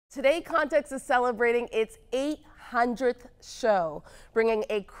Today, Context is celebrating its 800th show, bringing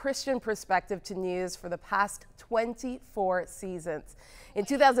a Christian perspective to news for the past 24 seasons. In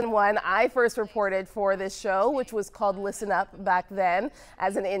 2001, I first reported for this show, which was called Listen Up back then,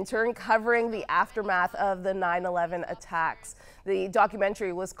 as an intern covering the aftermath of the 9/11 attacks. The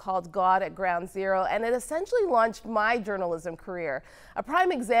documentary was called God at Ground Zero, and it essentially launched my journalism career. A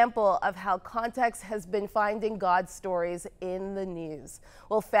prime example of how Context has been finding God's stories in the news.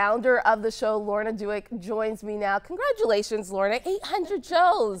 Well, founder of the show, Lorna Dueck, joins me now. Congratulations, Lorna, 800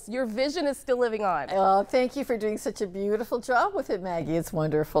 shows. Your vision is still living on. Oh, thank you for doing such a beautiful job with it, Maggie. It's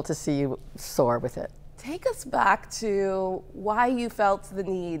wonderful to see you soar with it. Take us back to why you felt the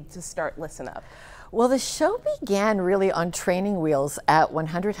need to start Listen Up. Well, the show began really on training wheels at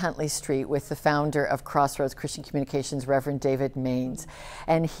 100 Huntley Street with the founder of Crossroads Christian Communications, Reverend David Maines.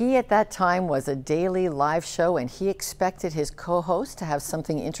 And he at that time was a daily live show, and he expected his co-host to have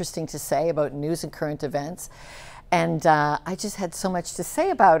something interesting to say about news and current events. And I just had so much to say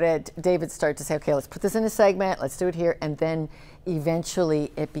about it. David started to say, okay, let's put this in a segment, let's do it here. And then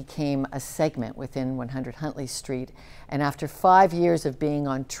eventually it became a segment within 100 Huntley Street. And after 5 years of being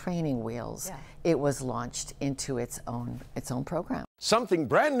on training wheels, it was launched into its own program. Something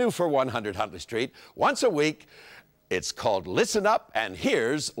brand new for 100 Huntley Street. Once a week, it's called Listen Up, and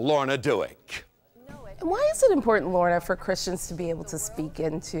here's Lorna Dueck. Why is it important, Lorna, for Christians to be able to speak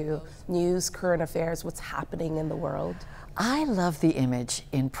into news, current affairs, what's happening in the world? I love the image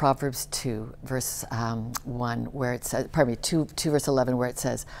in Proverbs 2, verse 1, where it says, pardon me, 2 verse 11, where it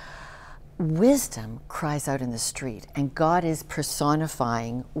says, wisdom cries out in the street, and God is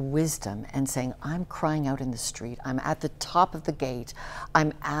personifying wisdom and saying, I'm crying out in the street. I'm at the top of the gate.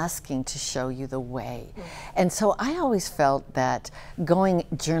 I'm asking to show you the way. And so I always felt that going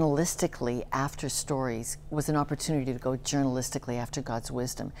journalistically after stories was an opportunity to go journalistically after God's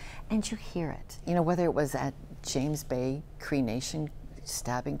wisdom. And you hear it, you know, whether it was at James Bay Cree Nation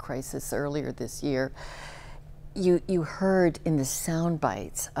stabbing crisis earlier this year, you heard in the sound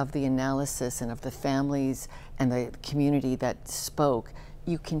bites of the analysis and of the families and the community that spoke,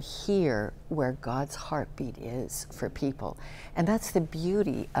 you can hear where God's heartbeat is for people. And that's the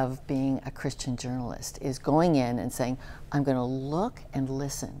beauty of being a Christian journalist, is going in and saying, I'm going to look and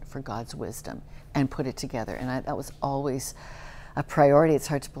listen for God's wisdom and put it together. And that was always a priority. It's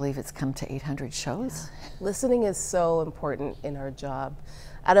hard to believe it's come to 800 shows. Yeah. Listening is so important in our job.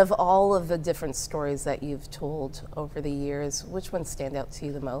 Out of all of the different stories that you've told over the years, which ones stand out to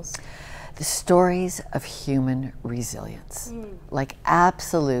you the most? The stories of human resilience. Like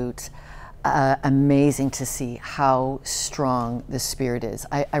absolute, amazing to see how strong the spirit is.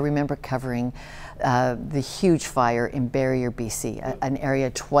 I remember covering the huge fire in Barrier, BC, an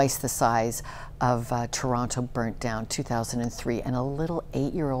area twice the size of Toronto burnt down, 2003, and a little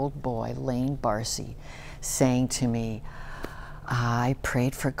 8-year-old boy, Lane Barcy, saying to me, I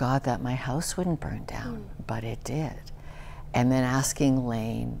prayed for God that my house wouldn't burn down, but it did. And then asking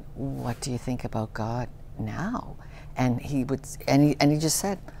Lane, what do you think about God now? And he just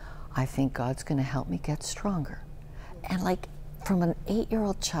said, I think God's going to help me get stronger. And like from an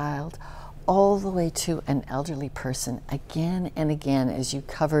 8-year-old child all the way to an elderly person, again and again, as you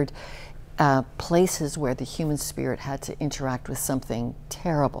covered places where the human spirit had to interact with something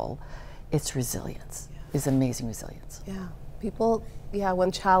terrible, it's resilience, is amazing resilience. Yeah. People,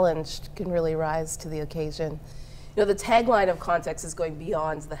 when challenged, can really rise to the occasion. You know, the tagline of Context is going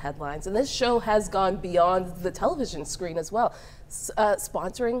beyond the headlines, and this show has gone beyond the television screen as well.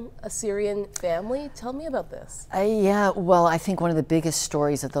 Sponsoring a Syrian family, tell me about this. Yeah, well, I think one of the biggest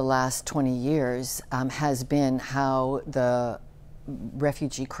stories of the last 20 years has been how the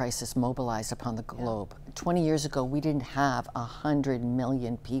refugee crisis mobilized upon the globe. 20 years ago, we didn't have 100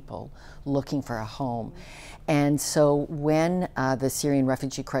 million people looking for a home. And so when the Syrian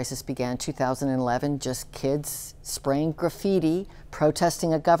refugee crisis began, 2011, just kids spraying graffiti,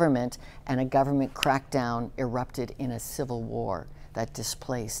 protesting a government, and a government crackdown erupted in a civil war that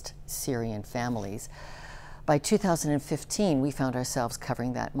displaced Syrian families. By 2015, we found ourselves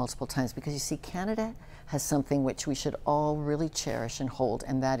covering that multiple times because you see, Canada has something which we should all really cherish and hold,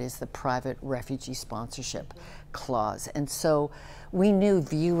 and that is the private refugee sponsorship clause. And so we knew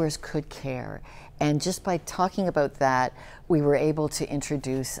viewers could care. And just by talking about that, we were able to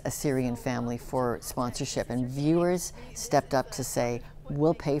introduce a Syrian family for sponsorship. And viewers stepped up to say,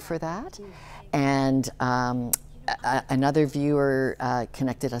 we'll pay for that. And another viewer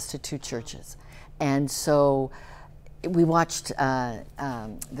connected us to 2 churches. And so we watched the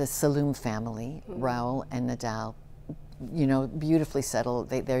Saloom family, Raul and Nadal, you know, beautifully settled.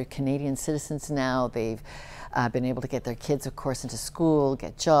 They're Canadian citizens now. They've been able to get their kids, of course, into school,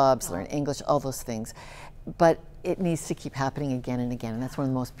 get jobs, learn English, all those things. But it needs to keep happening again and again. And that's one of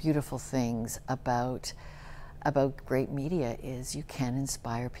the most beautiful things about great media is you can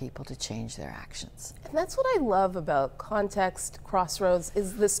inspire people to change their actions. And that's what I love about Context, Crossroads,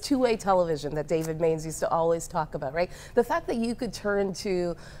 is this two-way television that David Maines used to always talk about, right? The fact that you could turn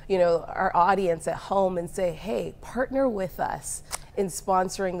to, you know, our audience at home and say, hey, partner with us in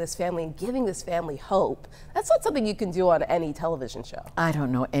sponsoring this family and giving this family hope. That's not something you can do on any television show. I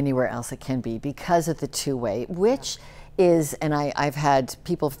don't know anywhere else it can be because of the two-way, which is, and I've had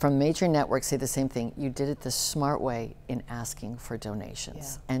people from major networks say the same thing, you did it the smart way in asking for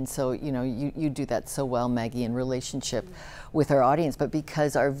donations. And so, you know, you do that so well, Maggie, in relationship with our audience, but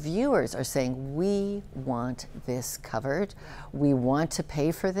because our viewers are saying, we want this covered, we want to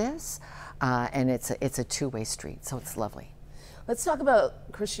pay for this, and it's a two-way street, so it's lovely. Let's talk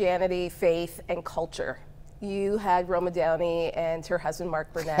about Christianity, faith, and culture. You had Roma Downey and her husband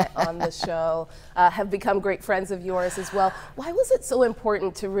Mark Burnett on the show, have become great friends of yours as well. Why was it so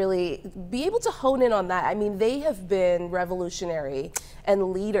important to really be able to hone in on that? I mean, they have been revolutionary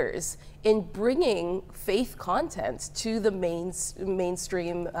and leaders in bringing faith content to the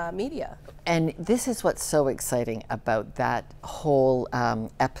mainstream media. And this is what's so exciting about that whole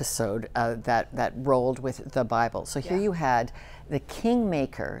episode that rolled with the Bible. So here you had the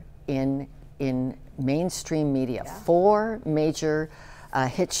kingmaker in mainstream media, 4 major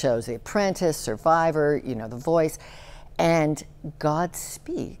hit shows, The Apprentice, Survivor, you know, The Voice, and God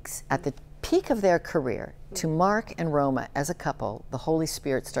speaks at the peak of their career to Mark and Roma as a couple. The Holy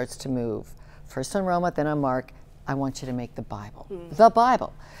Spirit starts to move. First on Roma, then on Mark. I want you to make the Bible. The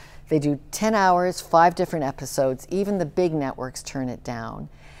Bible. They do 10 hours, 5 different episodes. Even the big networks turn it down.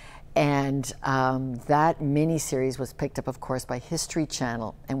 And that mini-series was picked up, of course, by History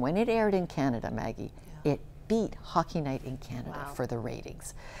Channel. And when it aired in Canada, Maggie, it beat Hockey Night in Canada for the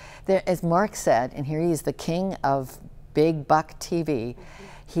ratings. There, as Mark said, and here he is, the king of big buck TV,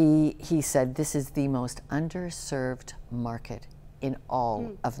 he said, this is the most underserved market in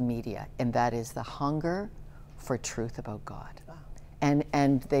all of media, and that is the hunger for truth about God.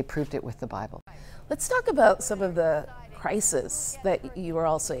 And they proved it with the Bible. Let's talk about some of the crisis that you were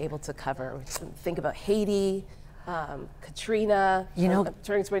also able to cover. Think about Haiti, Katrina, you know,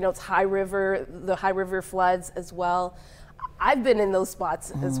 turning to my notes, the High River floods as well. I've been in those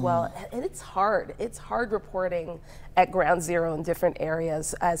spots as well, and it's hard. It's hard reporting at ground zero in different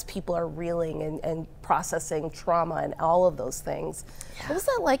areas as people are reeling and processing trauma and all of those things. What was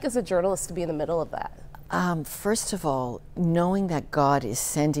that like as a journalist to be in the middle of that? First of all, knowing that God is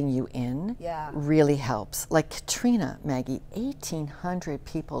sending you in really helps. Like Katrina, Maggie, 1,800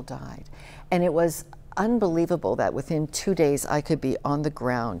 people died. And it was unbelievable that within 2 days I could be on the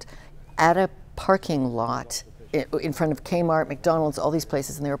ground at a parking lot in front of Kmart, McDonald's, all these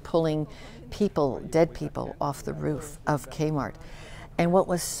places, and they were pulling people, dead people, off the roof of Kmart. And what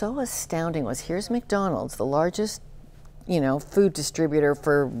was so astounding was, here's McDonald's, the largest, you know, food distributor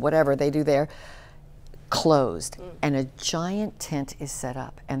for whatever they do there, closed, and a giant tent is set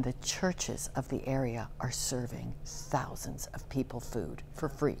up, and the churches of the area are serving thousands of people food for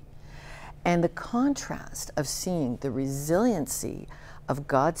free. And the contrast of seeing the resiliency of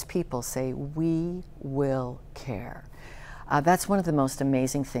God's people say, we will care. That's one of the most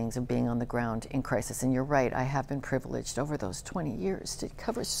amazing things of being on the ground in crisis. And you're right, I have been privileged over those 20 years to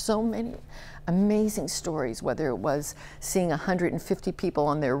cover so many amazing stories, whether it was seeing 150 people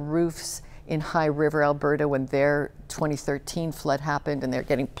on their roofs in High River, Alberta, when their 2013 flood happened and they're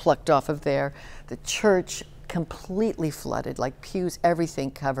getting plucked off of there. The church completely flooded, like pews,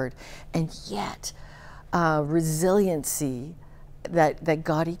 everything covered. And yet, resiliency that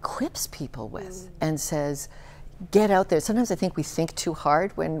God equips people with and says, get out there. Sometimes I think we think too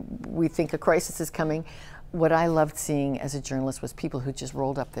hard when we think a crisis is coming. What I loved seeing as a journalist was people who just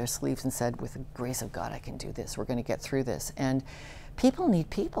rolled up their sleeves and said, with the grace of God, I can do this. We're going to get through this. And people need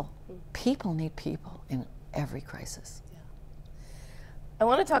people. People need people in every crisis. I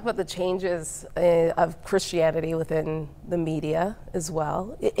want to talk about the changes of Christianity within the media as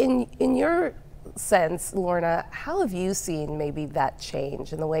well. In your sense, Lorna, how have you seen maybe that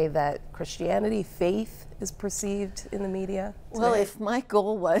change in the way that Christianity, faith, is perceived in the media today? Well, if my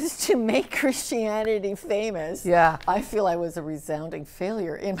goal was to make Christianity famous, I feel I was a resounding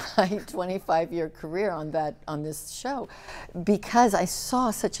failure in my 25-year career on this show, because I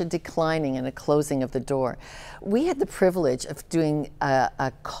saw such a declining and a closing of the door. We had the privilege of doing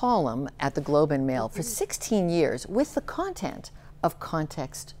a column at the Globe and Mail for 16 years with the content of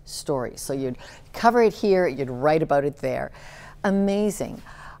context stories. So you'd cover it here, you'd write about it there. Amazing.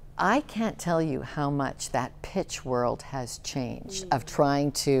 I can't tell you how much that pitch world has changed of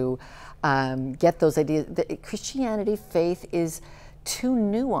trying to get those ideas. Christianity, faith is too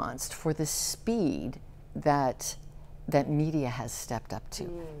nuanced for the speed that media has stepped up to.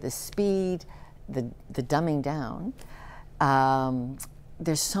 The speed, the dumbing down.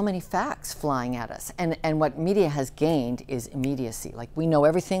 There's so many facts flying at us. And what media has gained is immediacy. Like, we know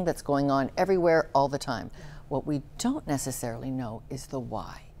everything that's going on everywhere all the time. What we don't necessarily know is the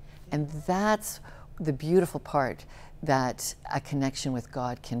why. And that's the beautiful part that a connection with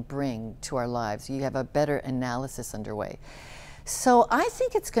God can bring to our lives. You have a better analysis underway. So I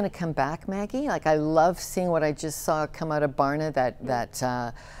think it's going to come back, Maggie. Like, I love seeing what I just saw come out of Barna,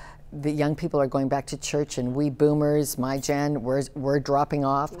 that the young people are going back to church, and we boomers, my gen, we're dropping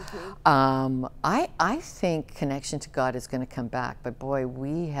off. I think connection to God is going to come back, but boy,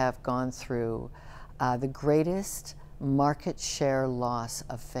 we have gone through the greatest market share loss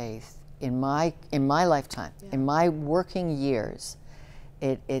of faith in my lifetime, in my working years.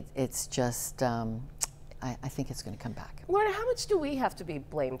 It's just, I think it's going to come back. Lorna, how much do we have to be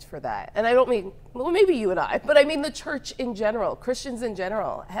blamed for that? And I don't mean, well, maybe you and I, but I mean the church in general, Christians in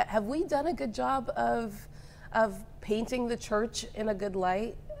general. Have we done a good job of painting the church in a good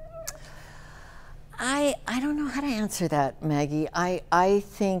light? I don't know how to answer that, Maggie. I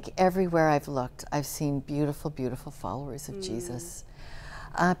think everywhere I've looked, I've seen beautiful, beautiful followers of Jesus.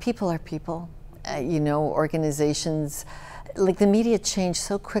 People are people. You know, organizations, like the media changed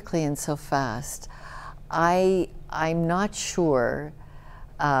so quickly and so fast. I'm not sure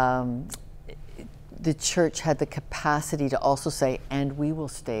the church had the capacity to also say, and we will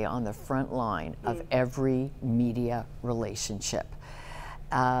stay on the front line of every media relationship.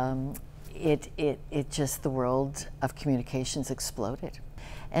 It just, the world of communications exploded.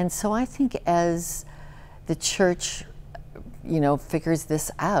 And so I think as the church, you know, figures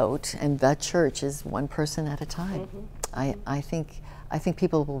this out, and the church is one person at a time, I think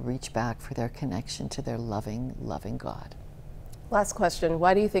people will reach back for their connection to their loving, loving God. Last question.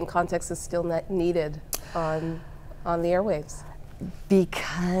 Why do you think context is still needed on the airwaves?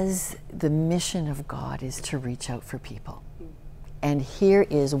 Because the mission of God is to reach out for people. And here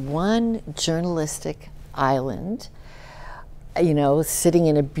is one journalistic island, you know, sitting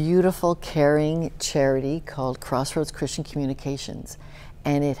in a beautiful, caring charity called Crossroads Christian Communications.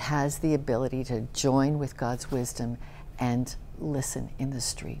 And it has the ability to join with God's wisdom and listen in the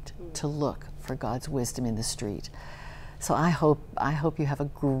street, to look for God's wisdom in the street. So I hope you have a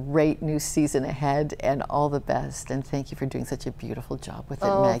great new season ahead, and all the best. And thank you for doing such a beautiful job with it,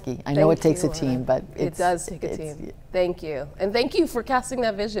 Maggie. I know it takes a team, but it does take a team. Thank you. And thank you for casting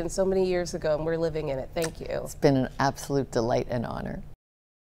that vision so many years ago, and we're living in it. Thank you. It's been an absolute delight and honor.